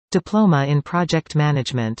Diploma in Project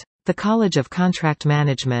Management. The College of Contract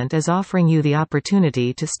Management is offering you the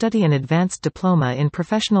opportunity to study an advanced diploma in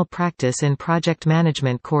professional practice in project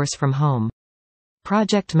management course from home.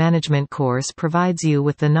 Project Management course provides you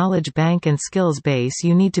with the knowledge bank and skills base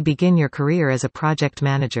you need to begin your career as a project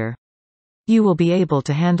manager. You will be able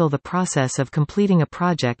to handle the process of completing a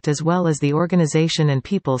project as well as the organization and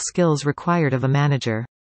people skills required of a manager.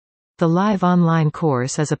 The live online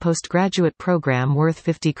course is a postgraduate program worth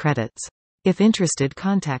 50 credits. If interested,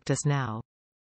 contact us now.